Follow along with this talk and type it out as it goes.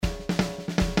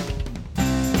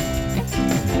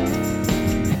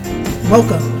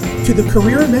Welcome to the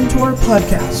Career Mentor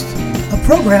Podcast, a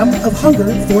program of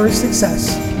Hunger for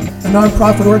Success, a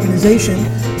nonprofit organization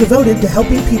devoted to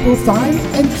helping people find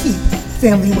and keep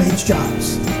family wage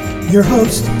jobs. Your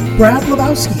host, Brad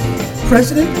Lebowski,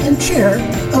 President and Chair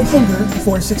of Hunger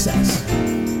for Success.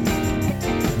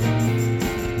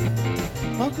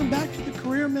 Welcome back to the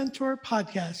Career Mentor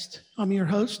Podcast. I'm your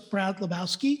host, Brad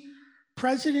Lebowski,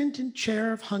 President and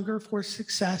Chair of Hunger for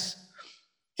Success.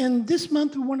 And this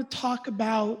month, we want to talk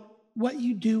about what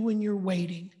you do when you're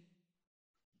waiting.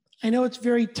 I know it's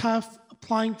very tough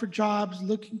applying for jobs,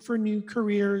 looking for new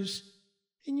careers,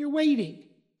 and you're waiting.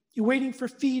 You're waiting for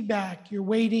feedback. You're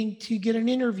waiting to get an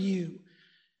interview.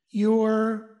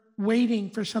 You're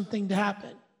waiting for something to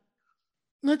happen.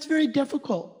 And that's very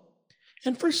difficult.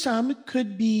 And for some, it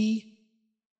could be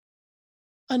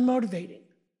unmotivating.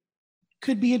 It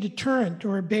could be a deterrent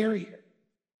or a barrier.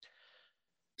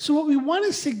 So what we want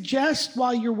to suggest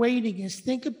while you're waiting is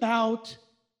think about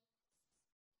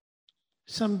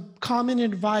some common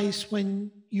advice when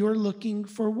you're looking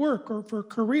for work or for a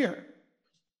career.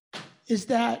 Is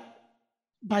that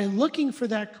by looking for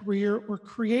that career or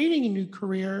creating a new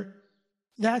career,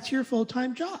 that's your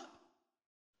full-time job.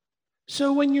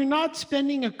 So when you're not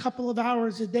spending a couple of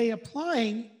hours a day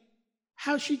applying,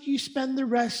 how should you spend the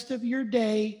rest of your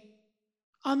day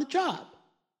on the job,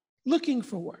 looking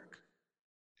for work?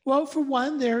 Well, for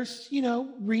one, there's,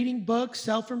 reading books,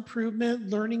 self-improvement,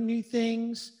 learning new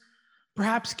things,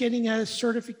 perhaps getting a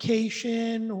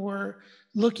certification or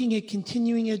looking at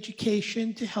continuing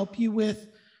education to help you with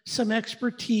some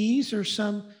expertise or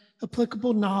some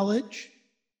applicable knowledge.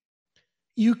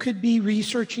 You could be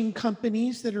researching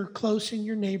companies that are close in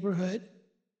your neighborhood.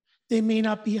 They may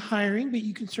not be hiring, but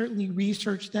you can certainly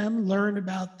research them, learn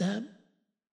about them.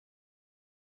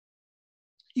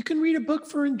 You can read a book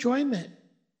for enjoyment.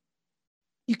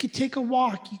 You could take a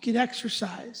walk, you could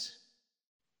exercise.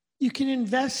 You can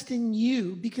invest in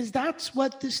you because that's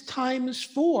what this time is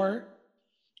for,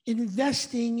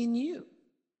 investing in you.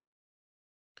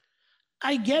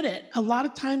 I get it. A lot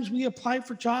of times we apply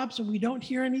for jobs and we don't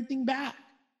hear anything back.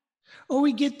 Or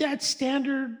we get that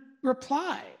standard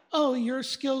reply. Oh, your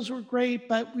skills were great,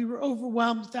 but we were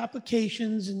overwhelmed with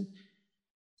applications and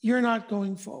you're not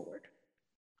going forward.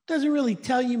 Doesn't really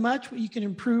tell you much what you can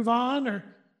improve on or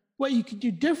what you could do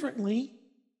differently.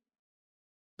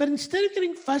 But instead of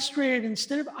getting frustrated,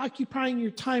 instead of occupying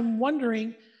your time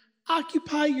wondering,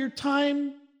 occupy your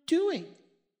time doing,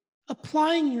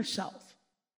 applying yourself,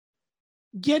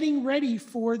 getting ready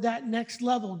for that next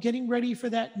level, getting ready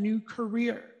for that new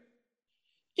career,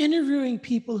 interviewing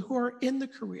people who are in the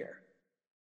career,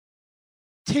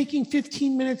 taking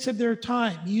 15 minutes of their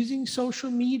time, using social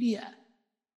media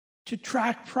to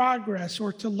track progress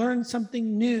or to learn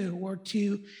something new or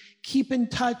to keep in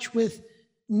touch with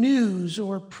news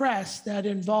or press that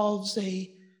involves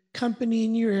a company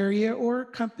in your area or a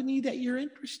company that you're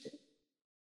interested in.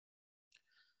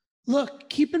 Look,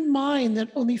 keep in mind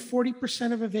that only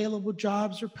 40% of available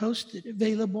jobs are posted,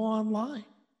 available online.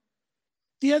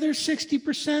 The other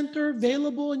 60% are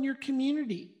available in your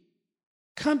community.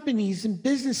 Companies and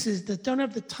businesses that don't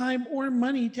have the time or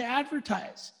money to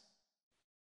advertise.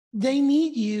 They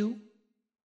need you.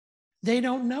 They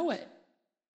don't know it.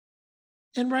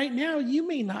 And right now, you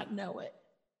may not know it.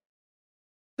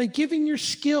 But given your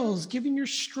skills, given your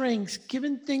strengths,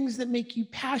 given things that make you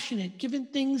passionate, given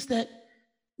things that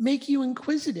make you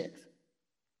inquisitive,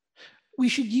 we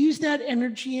should use that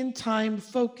energy and time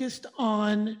focused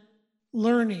on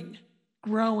learning,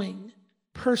 growing,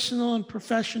 personal and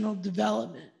professional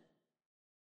development.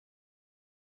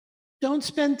 Don't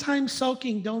spend time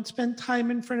sulking. Don't spend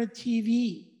time in front of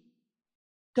TV.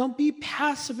 Don't be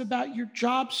passive about your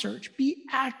job search. Be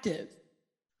active.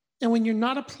 And when you're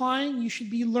not applying, you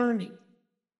should be learning,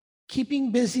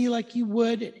 keeping busy like you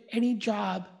would at any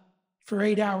job for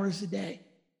 8 hours a day.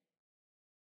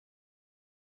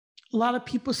 A lot of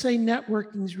people say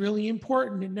networking is really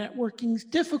important and networking is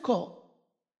difficult,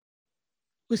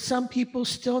 with some people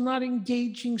still not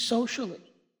engaging socially.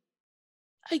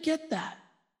 I get that.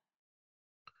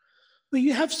 But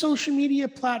you have social media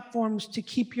platforms to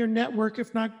keep your network,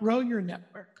 if not grow your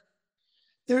network.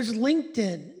 There's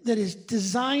LinkedIn that is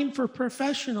designed for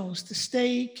professionals to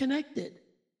stay connected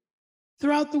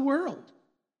throughout the world.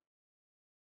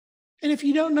 And if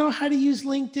you don't know how to use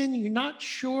LinkedIn, you're not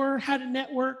sure how to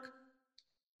network,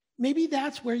 maybe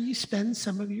that's where you spend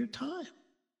some of your time.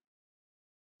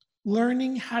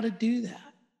 Learning how to do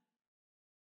that.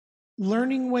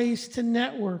 Learning ways to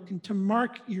network and to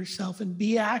market yourself and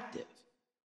be active.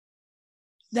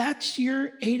 That's your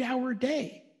 8-hour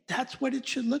day. That's what it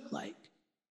should look like.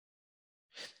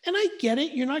 And I get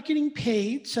it, you're not getting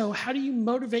paid. So how do you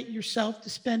motivate yourself to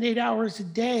spend 8 hours a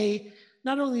day,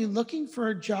 not only looking for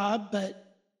a job,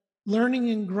 but learning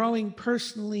and growing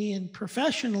personally and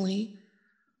professionally?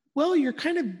 Well, you're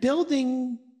kind of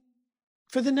building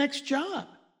for the next job.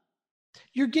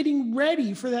 You're getting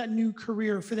ready for that new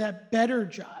career, for that better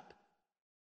job.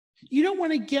 You don't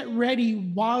want to get ready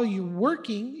while you're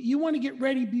working. You want to get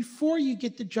ready before you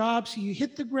get the job so you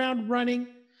hit the ground running.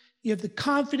 You have the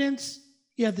confidence,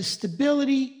 you have the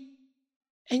stability,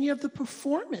 and you have the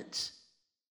performance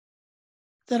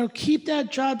that'll keep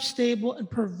that job stable and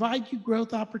provide you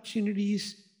growth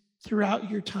opportunities throughout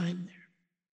your time there.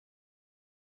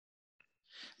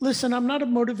 Listen, I'm not a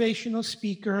motivational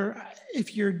speaker.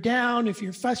 If you're down, if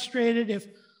you're frustrated, if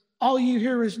all you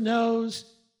hear is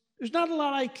no's, there's not a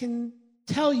lot I can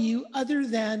tell you other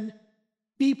than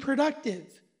be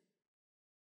productive.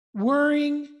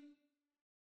 Worrying,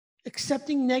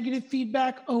 accepting negative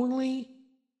feedback only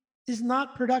is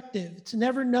not productive. It's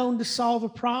never known to solve a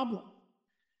problem.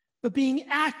 But being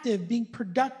active, being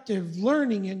productive,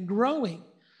 learning and growing,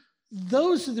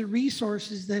 those are the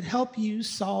resources that help you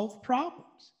solve problems.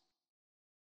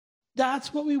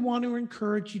 That's what we want to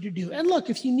encourage you to do. And look,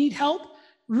 if you need help,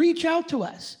 reach out to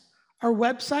us. Our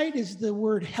website is the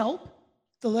word help,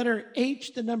 the letter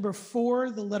H, the number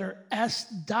 4, the letter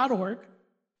S.org.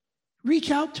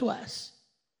 Reach out to us.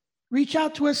 Reach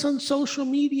out to us on social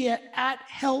media at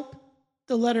help,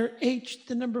 the letter H,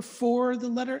 the number 4, the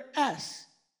letter S.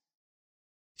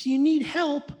 If you need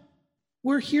help,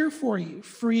 we're here for you,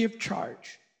 free of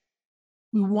charge.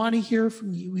 We want to hear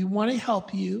from you. We want to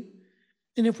help you.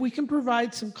 And if we can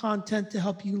provide some content to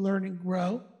help you learn and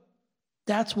grow,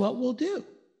 that's what we'll do.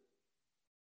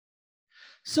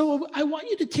 So I want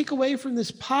you to take away from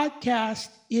this podcast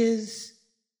is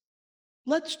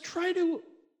let's try to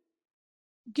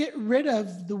get rid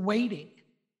of the waiting.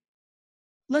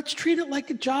 Let's treat it like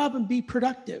a job and be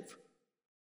productive.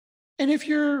 And if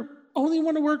you only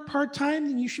want to work part-time,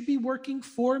 then you should be working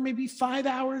 4, maybe 5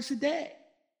 hours a day.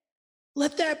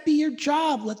 Let that be your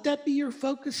job. Let that be your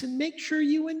focus, and make sure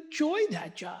you enjoy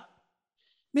that job.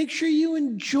 Make sure you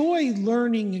enjoy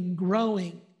learning and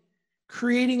growing,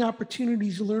 creating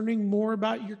opportunities, learning more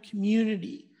about your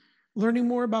community, learning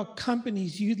more about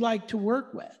companies you'd like to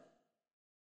work with.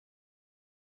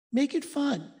 Make it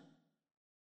fun.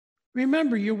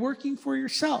 Remember, you're working for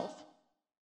yourself,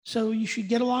 so you should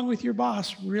get along with your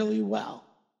boss really well.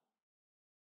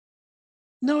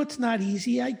 No, it's not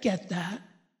easy. I get that.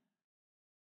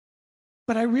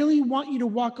 But I really want you to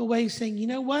walk away saying, you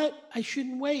know what? I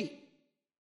shouldn't wait.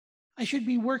 I should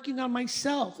be working on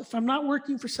myself. If I'm not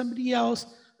working for somebody else,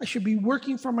 I should be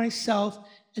working for myself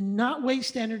and not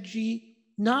waste energy,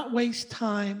 not waste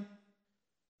time,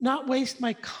 not waste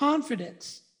my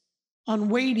confidence on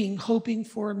waiting, hoping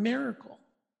for a miracle.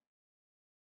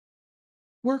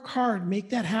 Work hard, make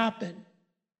that happen.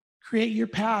 Create your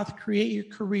path, create your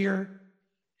career.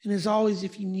 And as always,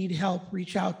 if you need help,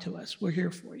 reach out to us. We're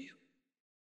here for you.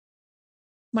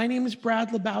 My name is Brad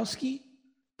Lebowski,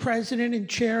 President and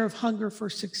Chair of Hunger for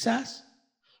Success.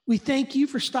 We thank you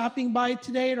for stopping by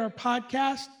today at our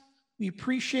podcast. We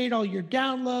appreciate all your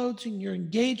downloads and your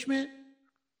engagement.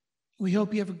 We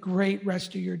hope you have a great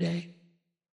rest of your day.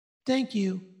 Thank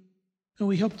you, and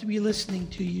we hope to be listening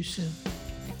to you soon.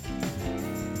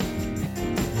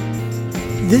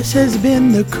 This has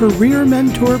been the Career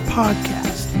Mentor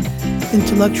Podcast,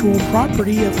 intellectual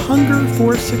property of Hunger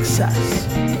for Success.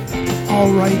 All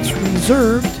rights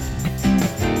reserved.